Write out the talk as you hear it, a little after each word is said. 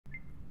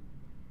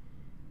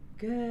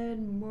Good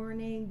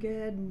morning,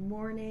 good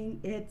morning.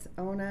 It's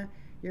Ona,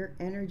 your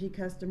energy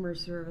customer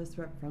service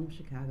rep from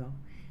Chicago.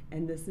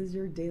 And this is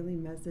your daily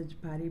message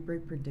potty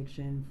break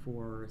prediction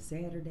for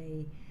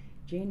Saturday,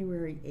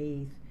 January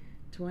 8th,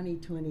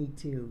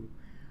 2022.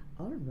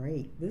 All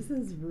right, this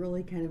is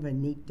really kind of a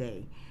neat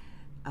day.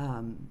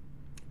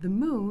 The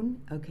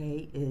moon,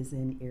 okay, is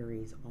in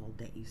Aries all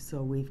day.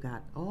 So we've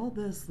got all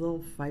this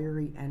little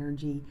fiery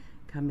energy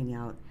coming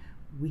out.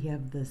 We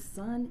have the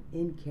sun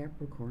in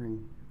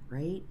Capricorn,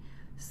 right?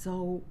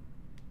 So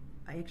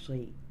I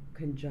actually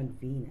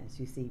conjunct Venus.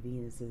 You see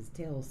Venus's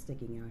tail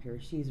sticking out here.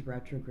 She's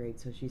retrograde,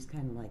 so she's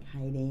kind of like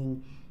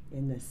hiding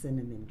in the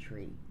cinnamon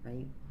tree,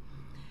 right?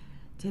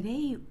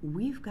 Today,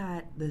 we've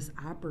got this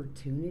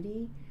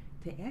opportunity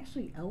to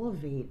actually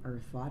elevate our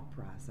thought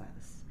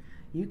process.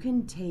 You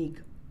can take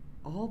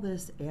all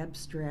this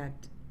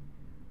abstract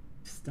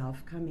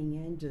stuff coming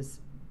in, just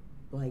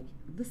like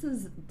this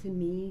is to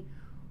me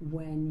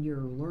when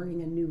you're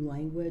learning a new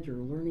language or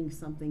learning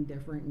something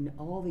different, and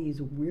all these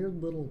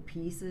weird little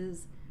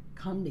pieces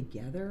come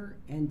together,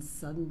 and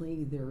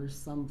suddenly there's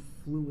some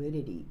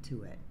fluidity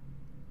to it.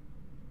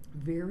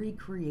 Very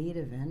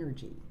creative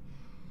energy.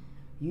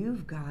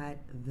 You've got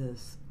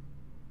this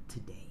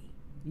today.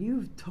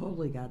 You've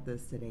totally got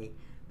this today.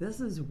 This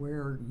is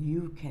where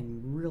you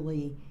can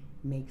really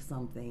make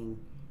something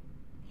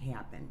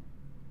happen,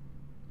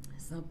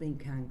 something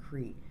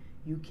concrete.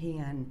 You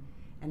can,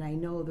 and I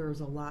know there's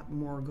a lot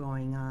more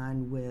going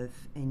on with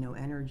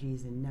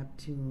energies in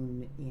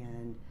Neptune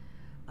and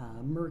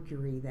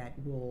Mercury that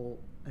will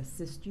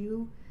assist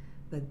you,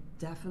 but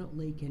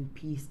definitely can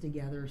piece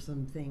together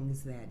some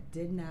things that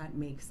did not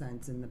make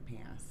sense in the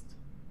past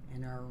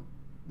and are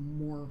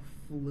more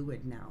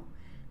fluid now.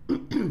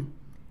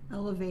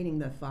 Elevating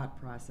the thought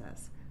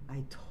process.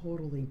 I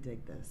totally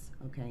dig this,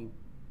 okay?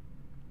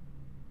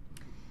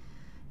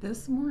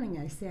 This morning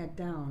I sat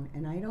down,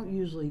 and I don't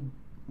usually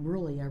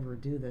really ever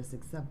do this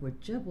except with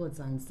giblets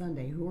on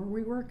Sunday. Who are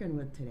we working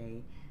with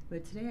today?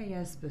 But today I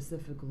asked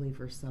specifically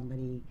for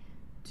somebody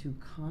to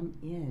come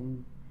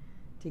in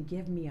to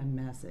give me a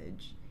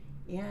message.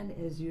 And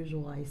as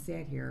usual, I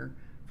sat here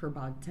for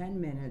about 10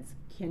 minutes,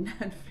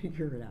 cannot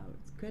figure it out,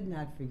 could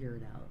not figure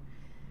it out.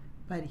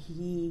 But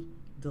he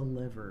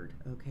delivered,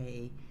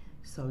 okay?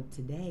 So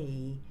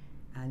today,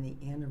 on the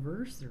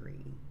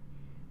anniversary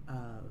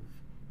of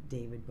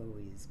David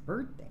Bowie's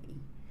birthday,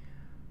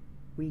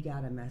 we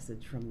got a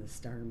message from the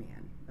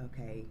Starman,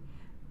 okay?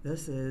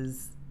 This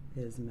is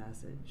his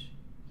message.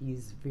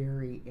 He's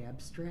very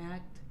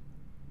abstract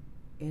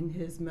in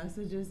his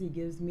messages he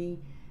gives me,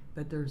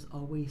 but there's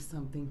always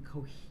something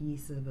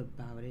cohesive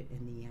about it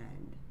in the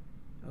end,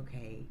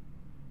 okay?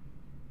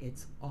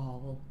 It's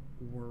all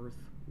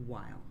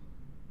worthwhile.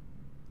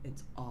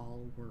 It's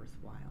all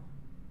worthwhile.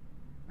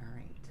 All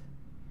right.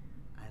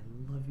 I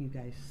love you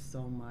guys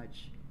so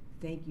much.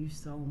 Thank you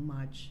so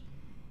much.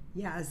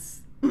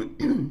 Yes,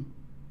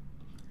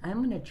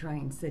 I'm going to try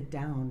and sit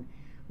down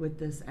with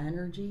this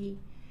energy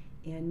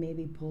and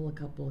maybe pull a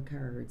couple of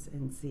cards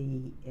and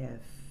see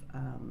if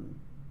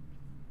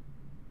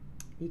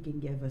he can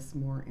give us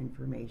more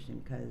information,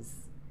 because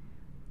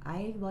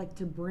I like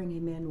to bring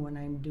him in when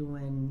I'm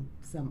doing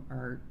some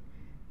art,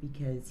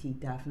 because he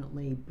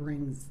definitely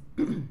brings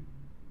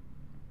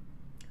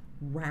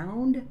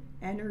round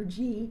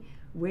energy,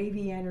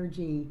 wavy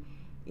energy,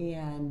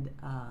 and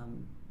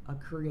a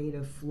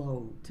creative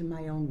flow to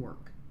my own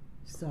work.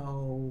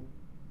 So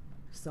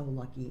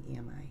lucky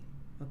am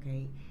I,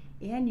 okay?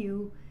 And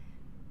you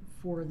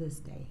for this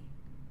day,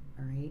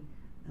 all right?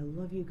 I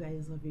love you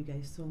guys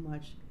so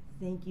much.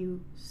 Thank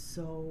you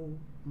so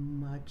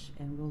much,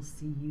 and we'll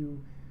see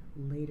you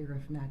later,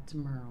 if not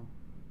tomorrow.